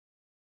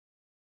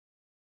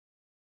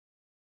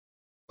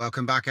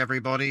Welcome back,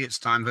 everybody. It's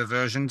time for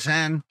version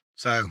 10.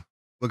 So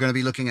we're going to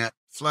be looking at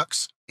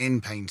Flux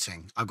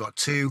Inpainting. I've got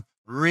two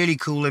really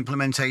cool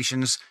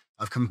implementations.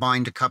 I've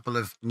combined a couple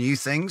of new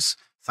things.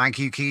 Thank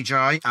you,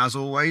 Kijai, as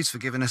always, for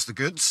giving us the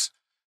goods.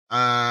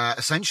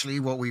 Essentially,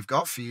 what we've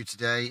got for you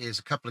today is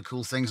a couple of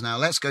cool things. Now,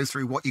 let's go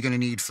through what you're going to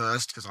need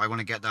first, because I want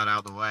to get that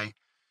out of the way.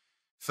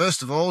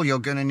 First of all, you're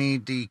going to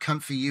need the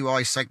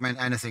comfyui Segment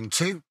Anything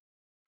 2.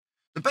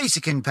 The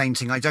basic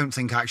inpainting, I don't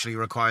think actually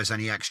requires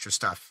any extra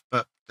stuff,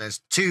 but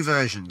there's two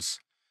versions.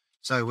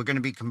 So we're going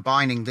to be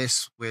combining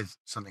this with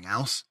something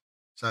else.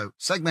 So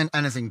Segment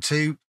Anything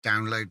 2,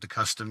 download the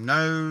custom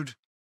node.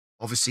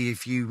 Obviously,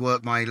 if you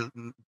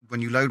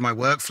when you load my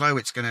workflow,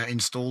 it's going to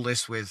install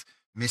this with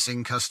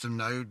missing custom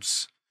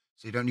nodes.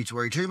 So you don't need to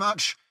worry too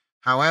much.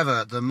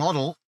 However, the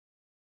model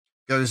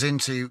goes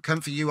into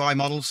comfyui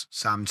models,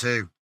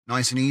 SAM2.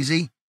 Nice and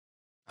easy.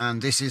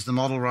 And this is the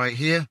model right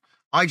here.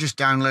 I just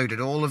downloaded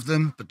all of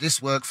them, but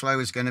this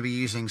workflow is going to be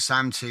using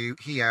SAM2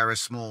 Hiera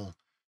Small,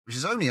 which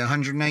is only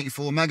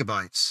 184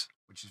 megabytes,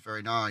 which is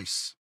very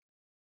nice.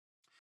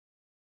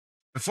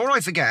 Before I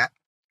forget,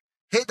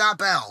 hit that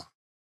bell.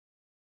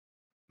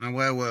 Now,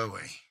 where were we?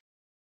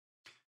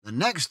 The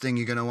next thing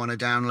you're going to want to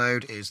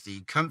download is the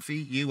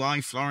comfyui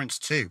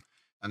Florence2.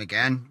 And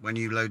again, when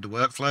you load the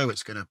workflow,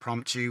 it's going to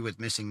prompt you with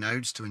missing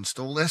nodes to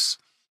install this.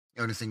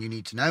 The only thing you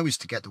need to know is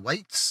to get the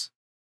weights.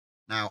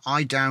 Now,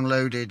 I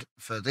downloaded,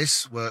 for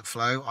this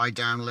workflow, I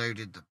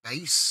downloaded the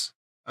base,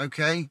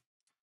 okay?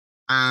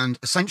 And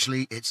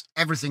essentially, it's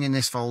everything in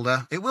this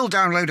folder. It will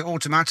download it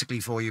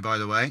automatically for you, by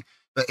the way.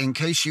 But in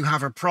case you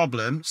have a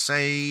problem,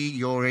 say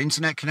your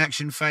internet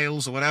connection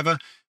fails or whatever,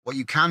 what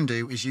you can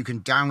do is you can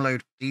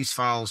download these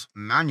files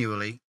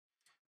manually,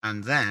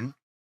 and then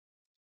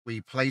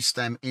we place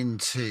them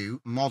into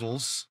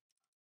Models,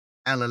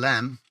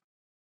 LLM,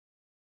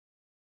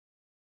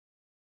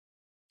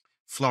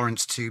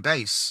 Florence2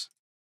 base.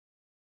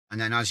 And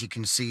then as you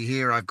can see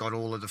here, I've got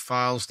all of the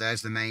files.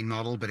 There's the main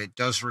model, but it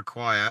does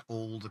require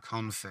all the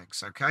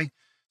configs, okay?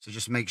 So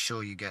just make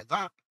sure you get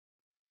that.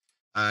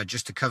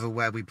 Just to cover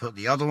where we put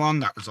the other one,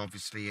 that was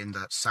obviously in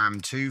the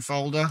SAM2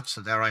 folder.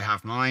 So there I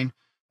have mine.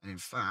 And in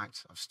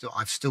fact,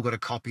 I've still got to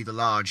copy the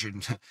large,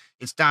 and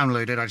it's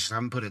downloaded. I just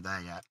haven't put it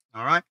there yet,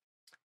 all right?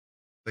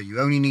 But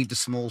you only need the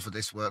small for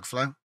this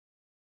workflow.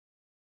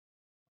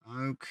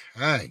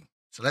 Okay,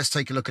 so let's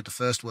take a look at the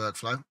first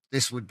workflow.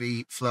 This would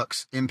be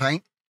Flux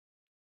Inpaint.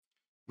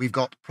 We've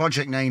got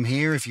project name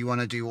here if you want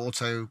to do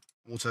auto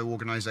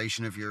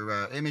organization of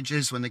your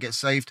images when they get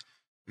saved.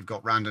 We've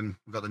got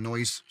the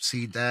noise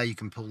seed there. You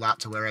can pull that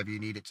to wherever you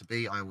need it to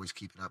be. I always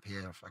keep it up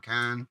here if I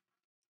can.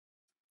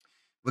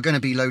 We're going to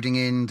be loading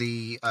in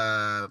the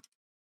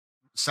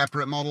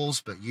separate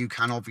models, but you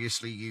can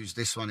obviously use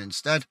this one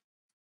instead.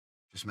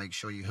 Just make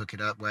sure you hook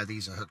it up where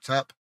these are hooked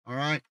up. All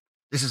right.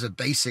 This is a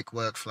basic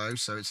workflow,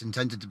 so it's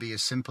intended to be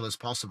as simple as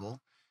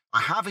possible.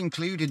 I have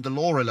included the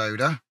Lora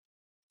loader.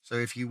 So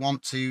if you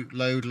want to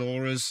load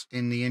Loras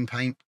in the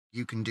inpaint,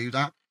 you can do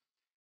that.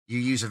 You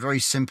use a very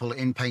simple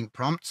inpaint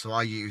prompt. So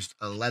I used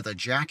a leather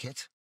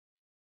jacket.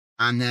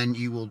 And then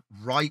you will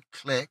right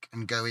click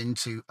and go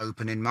into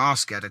Open in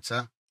Mask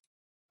Editor.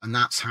 And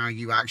that's how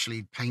you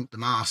actually paint the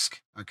mask.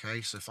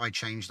 Okay, so if I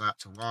change that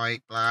to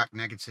white, black,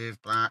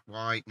 negative, black,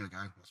 white, there we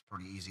go. That's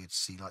probably easier to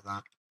see like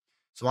that.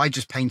 So I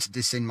just painted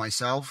this in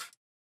myself.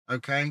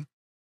 Okay.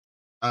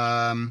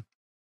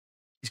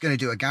 It's going to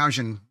do a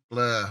Gaussian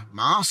blur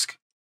mask.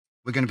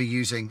 We're going to be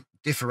using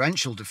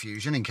differential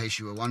diffusion, in case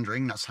you were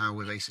wondering. That's how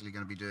we're basically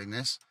going to be doing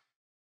this.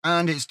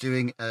 And it's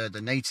doing the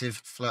native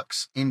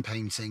Flux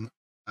Inpainting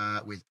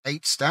with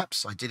 8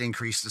 steps. I did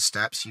increase the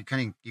steps. You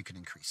can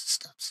increase the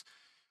steps.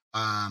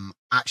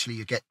 Actually,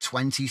 you get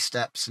 20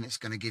 steps, and it's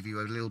going to give you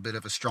a little bit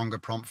of a stronger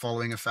prompt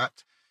following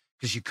effect,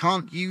 because you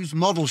can't use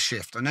model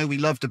shift. I know we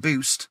love to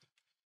boost,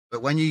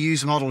 but when you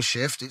use model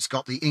shift, it's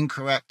got the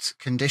incorrect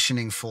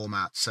conditioning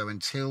format. So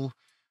until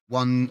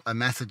a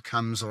method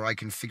comes, or I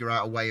can figure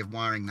out a way of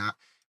wiring that,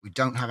 we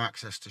don't have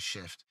access to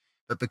shift.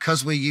 But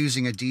because we're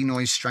using a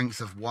denoise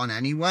strength of 1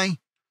 anyway,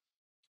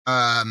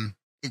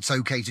 it's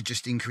okay to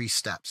just increase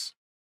steps.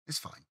 It's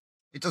fine.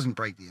 It doesn't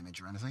break the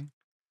image or anything.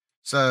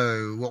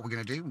 So what we're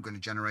going to do, we're going to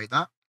generate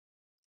that.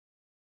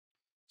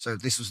 So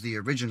this was the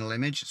original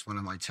image. It's one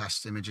of my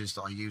test images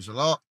that I use a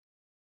lot.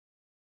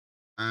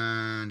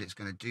 And it's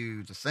going to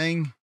do the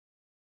thing.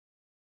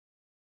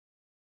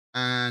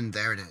 And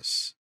there it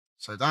is.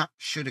 So that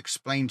should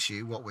explain to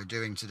you what we're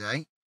doing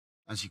today.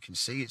 As you can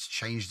see, it's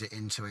changed it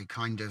into a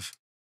kind of,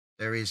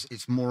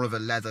 it's more of a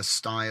leather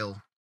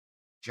style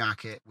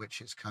jacket,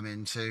 which it's come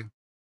into.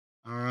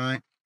 All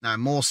right. Now,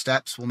 more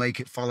steps will make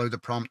it follow the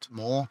prompt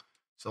more.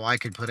 So I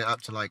could put it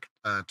up to like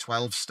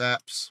 12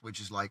 steps,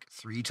 which is like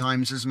 3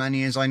 times as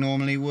many as I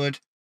normally would.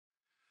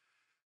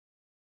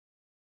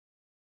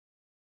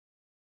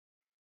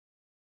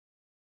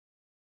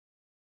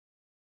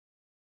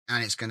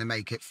 And it's going to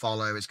make it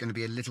follow. It's going to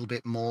be a little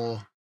bit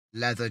more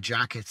leather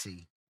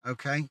jackety.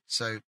 Okay,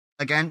 so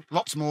again,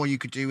 lots more you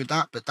could do with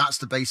that, but that's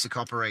the basic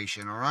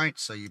operation. All right,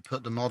 so you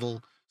put the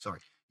model,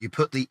 You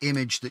put the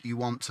image that you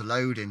want to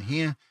load in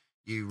here.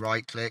 You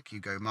right click, you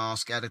go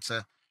mask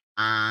editor,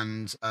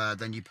 and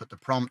then you put the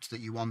prompt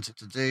that you want it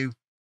to do.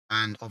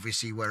 And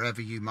obviously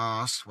wherever you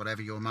mask,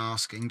 whatever you're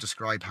masking,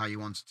 describe how you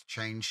want it to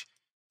change.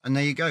 And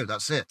there you go.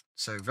 That's it.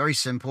 So very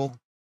simple.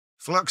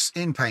 Flux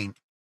in Paint.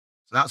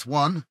 So that's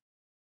one.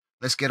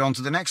 Let's get on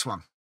to the next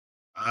one.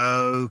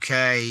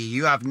 Okay,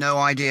 you have no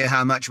idea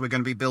how much we're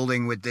going to be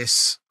building with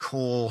this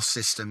core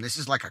system. This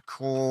is like a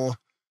core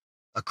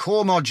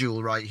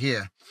module right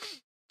here.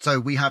 So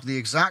we have the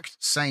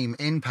exact same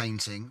in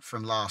painting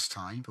from last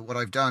time, but what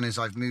I've done is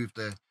I've moved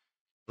the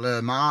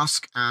blur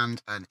mask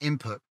and an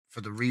input for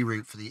the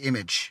reroute for the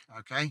image,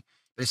 okay?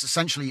 But it's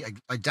essentially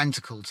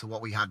identical to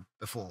what we had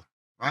before,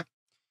 right?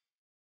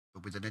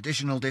 But with an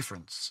additional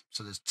difference.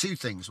 So there's two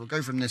things. We'll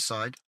go from this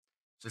side.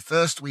 So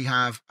first we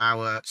have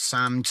our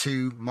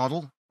SAM2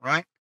 model,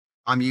 right?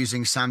 I'm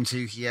using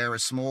SAM2 here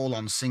as small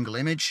on single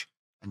image.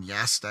 And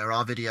yes, there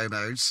are video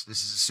modes.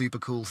 This is a super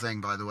cool thing,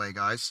 by the way,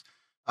 guys.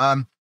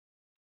 And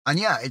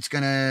yeah, it's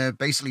going to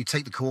basically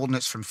take the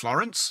coordinates from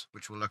Florence,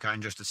 which we'll look at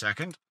in just a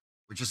second,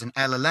 which is an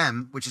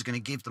LLM, which is going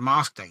to give the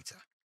mask data.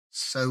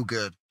 So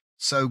good.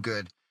 So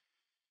good.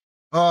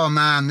 Oh,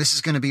 man, this is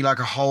going to be like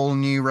a whole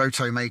new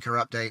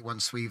RotoMaker update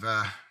once we've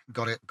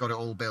got it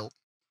all built.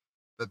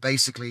 But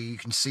basically, you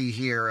can see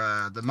here,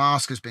 the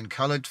mask has been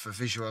colored for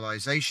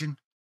visualization.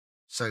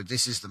 So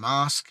this is the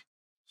mask.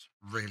 It's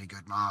a really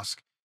good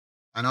mask.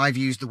 And I've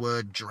used the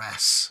word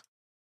dress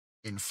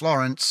in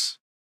Florence.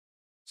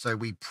 So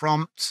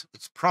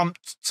it's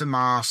prompt to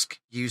mask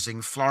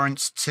using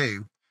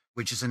Florence2,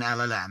 which is an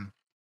LLM.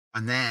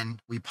 And then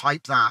we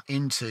pipe that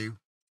into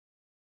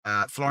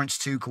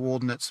Florence2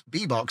 coordinates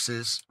B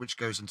boxes, which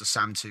goes into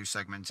SAM2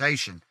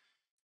 segmentation.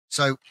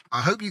 So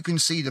I hope you can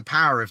see the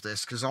power of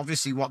this, because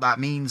obviously what that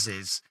means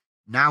is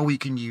now we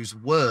can use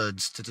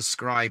words to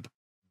describe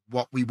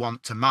what we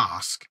want to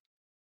mask,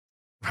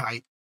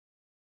 right?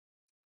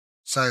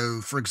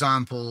 So, for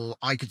example,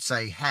 I could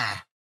say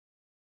hair,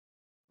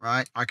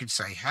 right? I could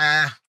say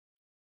hair,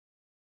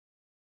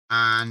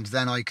 and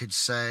then I could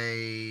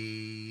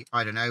say,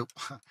 I don't know.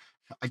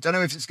 I don't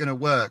know if it's going to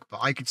work,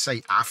 but I could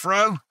say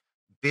afro,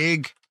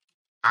 big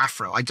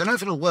afro. I don't know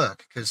if it'll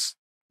work, because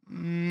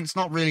it's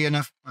not really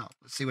enough. Well,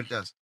 let's see what it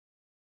does.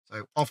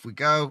 So off we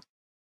go.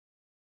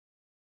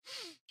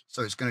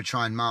 So it's going to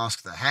try and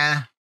mask the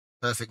hair.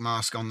 Perfect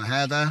mask on the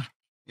hair there.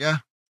 Yeah.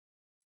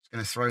 It's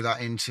going to throw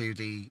that into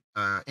the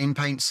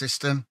in-paint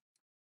system.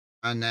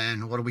 And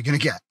then what are we going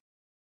to get?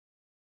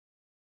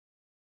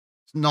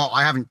 It's not,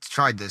 I haven't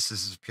tried this.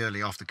 This is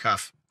purely off the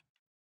cuff.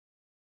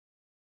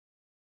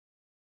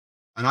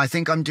 And I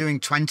think I'm doing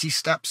 20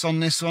 steps on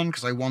this one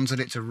because I wanted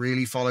it to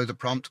really follow the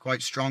prompt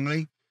quite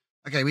strongly.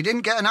 Okay, we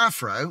didn't get an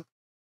afro,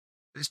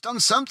 but it's done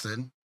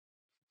something.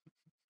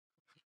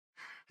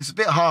 It's a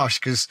bit harsh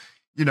because,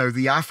 you know,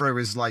 the afro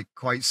is like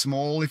quite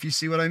small, if you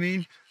see what I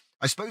mean.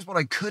 I suppose what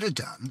I could have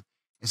done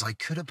is I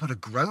could have put a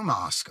grow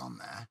mask on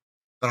there.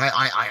 But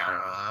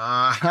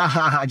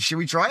should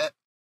we try it?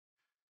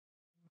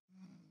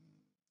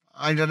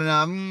 I don't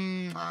know.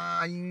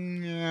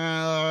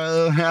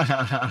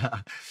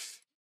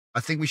 I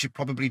think we should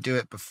probably do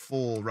it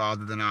before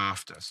rather than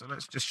after. So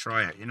let's just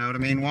try it. You know what I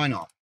mean? Why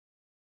not?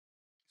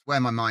 It's where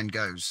my mind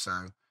goes. So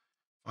if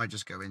I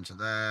just go into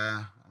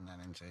there and then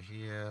into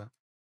here.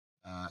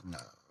 No,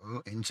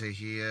 into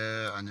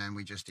here. And then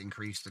we just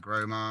increase the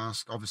grow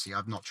mask. Obviously,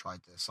 I've not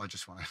tried this. I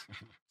just want to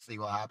see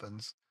what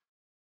happens.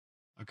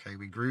 Okay,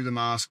 we grew the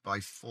mask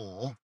by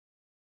 4.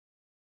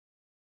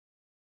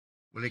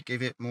 Will it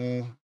give it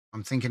more?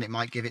 I'm thinking it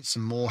might give it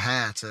some more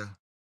hair to...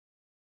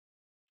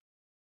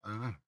 I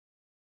don't know.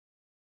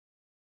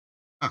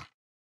 Oh.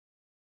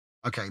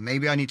 Okay,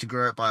 maybe I need to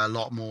grow it by a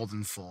lot more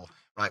than 4.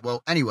 Right,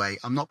 well, anyway,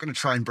 I'm not going to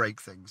try and break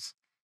things.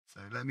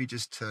 So let me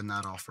just turn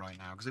that off right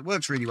now because it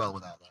works really well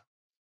without that.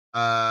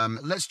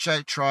 Let's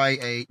try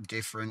a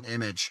different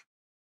image.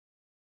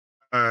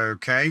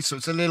 Okay, so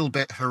it's a little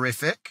bit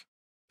horrific,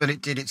 but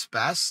it did its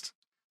best.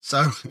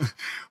 So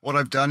what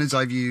I've done is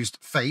I've used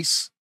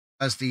face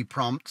as the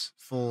prompt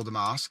for the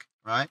mask,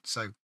 right?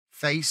 So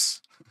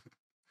face,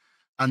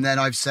 and then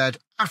I've said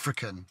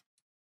African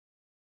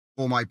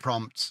for my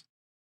prompt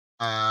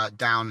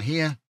down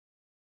here,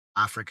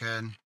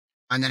 African,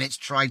 and then it's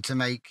tried to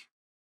make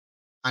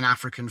an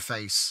African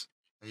face.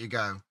 There you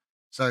go.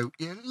 So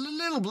yeah, a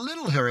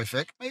little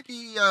horrific.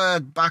 Maybe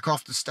back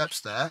off the steps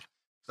there.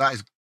 That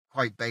is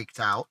quite baked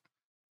out.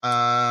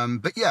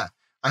 But yeah,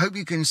 I hope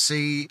you can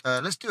see.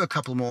 Let's do a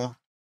couple more.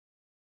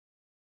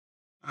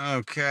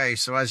 Okay,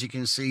 so as you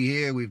can see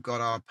here, we've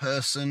got our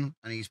person,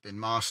 and he's been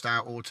masked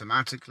out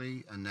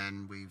automatically, and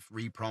then we've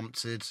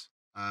reprompted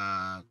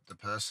the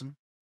person.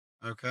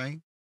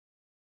 Okay,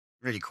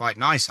 really quite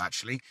nice,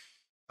 actually.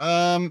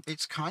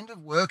 It's kind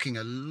of working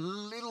a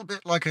little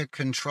bit like a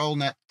control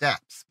net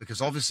depth,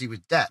 because obviously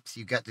with depth,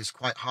 you get this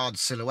quite hard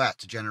silhouette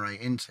to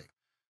generate into.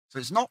 So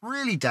it's not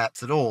really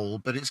depth at all,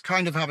 but it's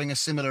kind of having a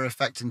similar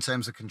effect in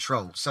terms of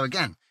control. So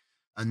again,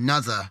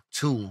 another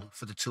tool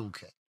for the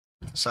toolkit.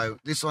 So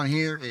this one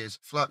here is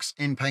Flux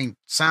Inpaint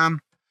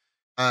SAM.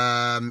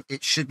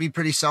 It should be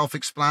pretty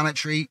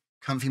self-explanatory.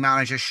 Comfy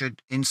Manager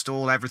should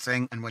install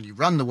everything, and when you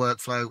run the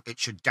workflow, it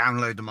should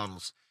download the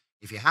models.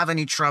 If you have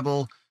any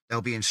trouble,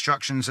 there'll be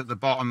instructions at the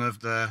bottom of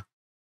the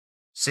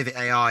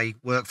CivitAI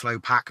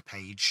workflow pack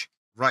page.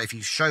 Right, if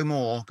you show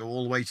more, go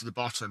all the way to the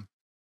bottom,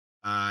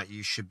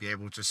 you should be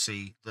able to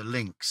see the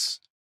links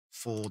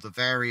for the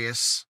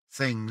various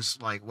things,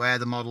 like where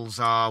the models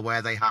are,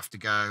 where they have to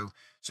go.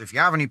 So if you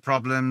have any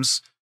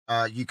problems,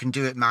 you can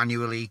do it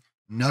manually,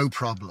 no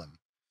problem.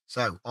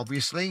 So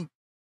obviously,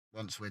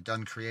 once we're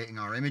done creating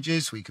our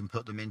images, we can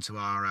put them into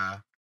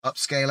our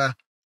upscaler,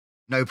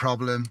 no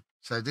problem.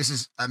 So this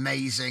is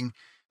amazing.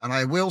 And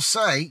I will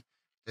say,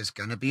 there's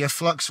going to be a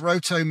Flux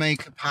Roto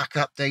Maker pack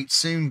update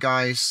soon,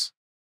 guys.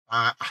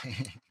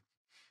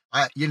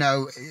 You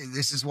know,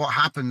 this is what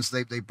happens.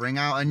 They bring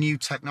out a new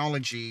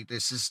technology.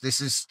 This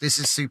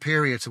is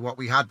superior to what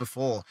we had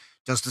before.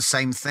 Does the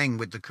same thing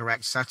with the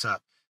correct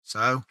setup.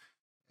 So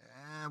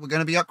we're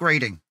going to be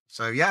upgrading.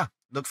 So yeah,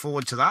 look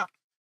forward to that.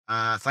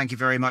 Thank you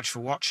very much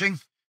for watching,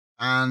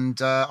 and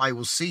I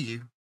will see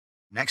you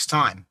next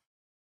time.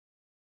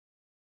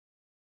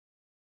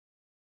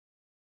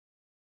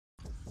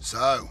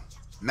 So,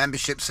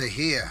 memberships are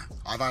here.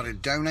 I've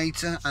added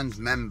donator and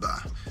member.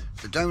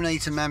 The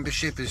donator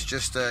membership is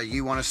just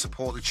you want to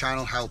support the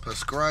channel, help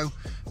us grow.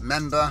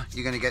 Member,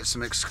 you're going to get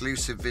some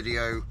exclusive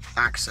video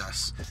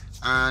access.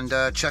 And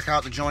check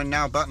out the join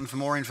now button for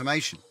more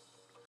information.